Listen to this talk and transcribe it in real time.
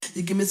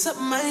You give me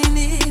something I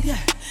need, yeah.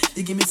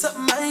 You give me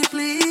something I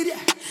plead, yeah.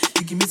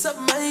 You give me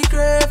something I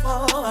crave,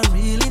 oh, I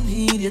really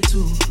need you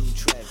too.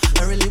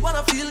 I really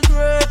wanna feel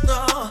great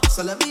now,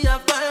 so let me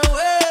have my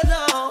way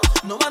now.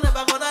 No one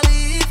ever gonna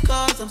leave,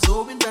 cause I'm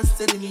so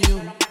invested in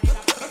you.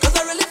 Cause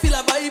I really feel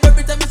a vibe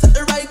every time you set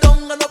it right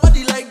down. And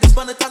nobody like this,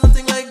 man, it's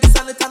nothing like this,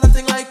 and it's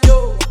nothing like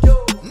you.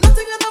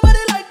 Nothing and nobody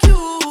like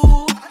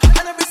you.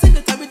 And every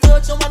single time we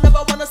touch, no one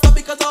ever wanna stop,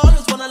 because I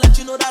always wanna let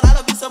you know that I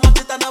love you so much,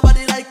 it's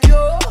nobody like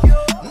you.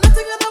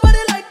 Nothing and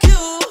nobody like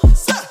you.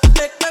 So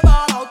make me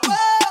ball out.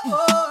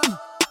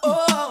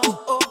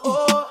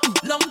 Oh.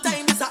 Long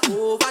time is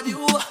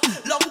overdue.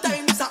 Long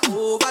time is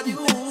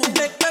overdue.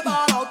 Make me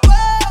ball out.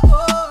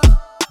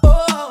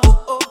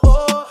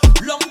 Oh.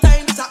 Long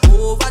time is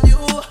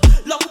overdue.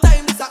 Long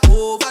time is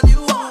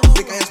overdue.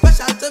 Because you're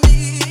special to me.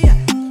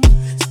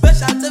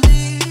 Special to me.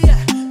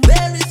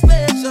 Very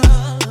special.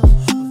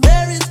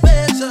 Very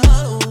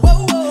special.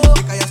 Whoa.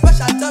 Because you're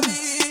special to me.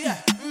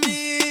 Me.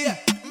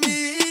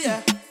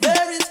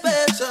 Very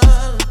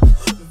special.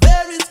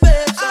 Very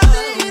special.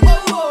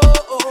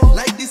 Whoa.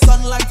 Like the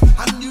sunlight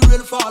and the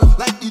rain fall.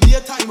 Like the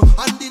daytime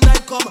and the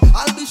night come.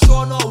 I'll be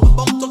sure now,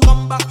 bound to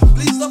come back.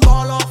 Please don't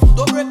fall off,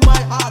 don't break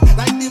my heart.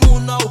 Like the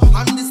moon now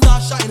and the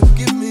star shine.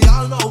 Give me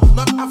all now,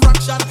 not a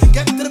fraction.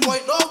 Get to the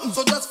point now,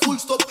 so just full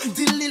stop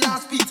till the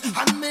last beat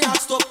and may I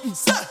stop.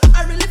 Sir,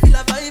 I really feel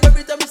a vibe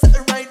every time you set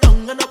it right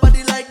down. And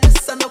nobody like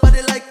this and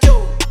nobody like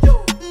you.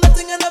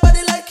 Nothing and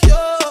nobody like you.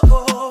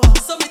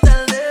 So me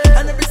tell them,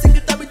 and every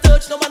single time we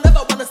touch, no one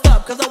ever wanna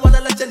stop, cause I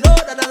wanna let you know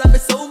that I love you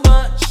so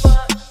much.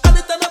 And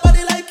it's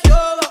nobody like you.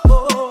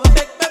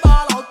 Make me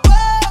ball out.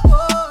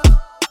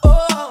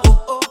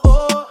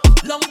 Oh.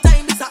 Long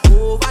time is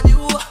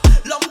overdue.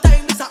 Long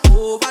time is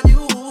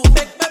overdue.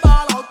 Make me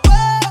ball out.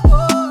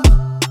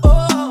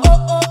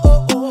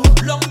 Oh.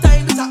 Long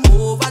time is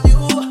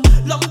overdue.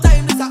 Long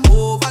time is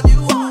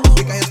overdue.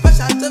 Because you're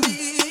special to me.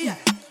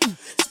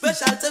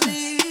 Special to me.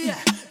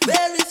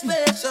 Very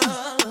special.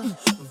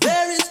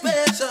 Very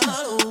special.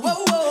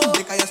 Whoa.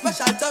 Because you're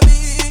special to me.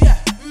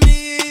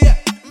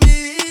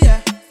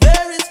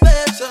 Very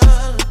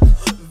special.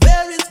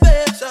 Very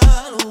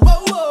special.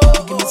 Whoa.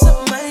 You give me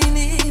something I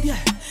need, yeah.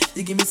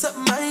 You give me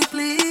something I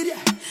plead,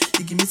 yeah.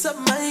 You give me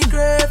something I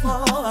crave,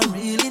 oh, I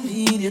really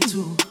need you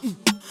too.